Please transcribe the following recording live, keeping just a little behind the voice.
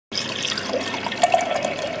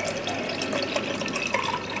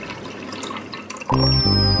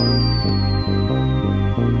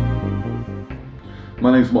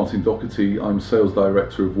My name is Martin Doherty. I'm Sales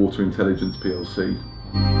Director of Water Intelligence plc.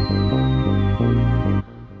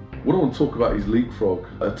 What I want to talk about is Leakfrog,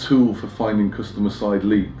 a tool for finding customer side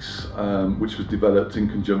leaks, which was developed in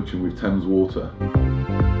conjunction with Thames Water.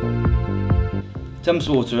 Thames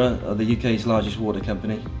Water are the UK's largest water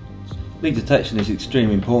company. Leak detection is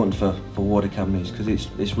extremely important for water companies because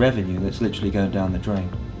it's revenue that's literally going down the drain.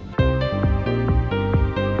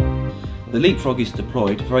 The Leakfrog is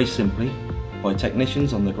deployed very simply by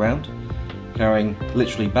technicians on the ground, carrying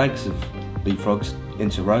literally bags of leapfrogs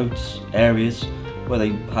into roads, areas where they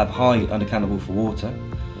have high unaccountable for water.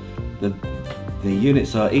 The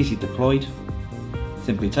units are easy deployed,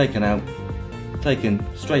 simply taken out, taken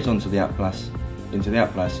straight onto the atlas, into the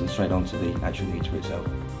atlas and straight onto the actual meter itself.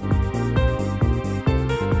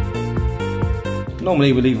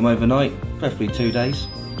 Normally we leave them overnight, preferably 2 days,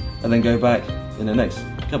 and then go back in the next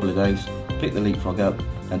couple of days, pick the Leakfrog up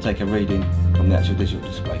and take a reading from the actual digital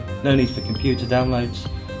display. No need for computer downloads,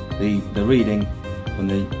 the reading from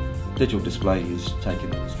the digital display is taken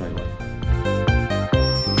straight away.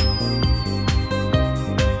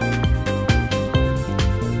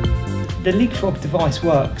 The Leakfrog device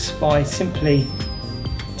works by simply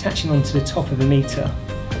attaching onto the top of the meter.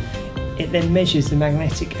 It then measures the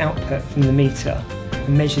magnetic output from the meter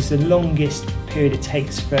and measures the longest period it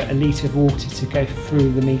takes for a litre of water to go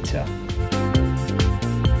through the meter.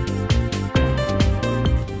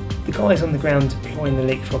 The guys on the ground deploying the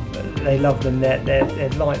Leakfrog, they love them. They're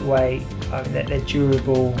lightweight, they're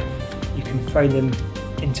durable. You can throw them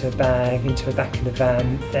into a bag, into the back of the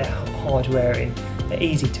van. They're hard wearing. They're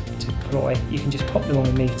easy to deploy. You can just pop them on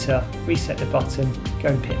the meter, reset the button, go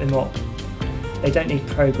and pick them up. They don't need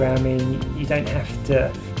programming. You don't have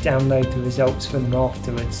to download the results from them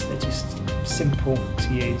afterwards. They're just simple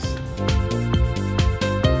to use.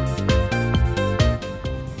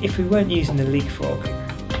 If we weren't using the Leakfrog,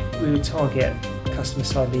 we would target customer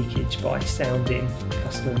side leakage by sounding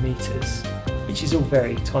customer meters, which is all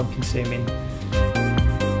very time consuming.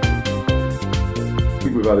 I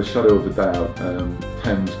think without a shadow of a doubt,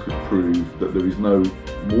 Thames could prove that there is no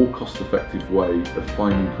more cost-effective way of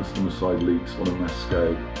finding customer side leaks on a mass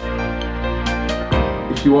scale.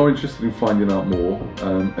 If you are interested in finding out more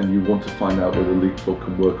and you want to find out whether Leakfrog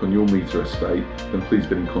can work on your meter estate, then please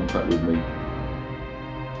get in contact with me.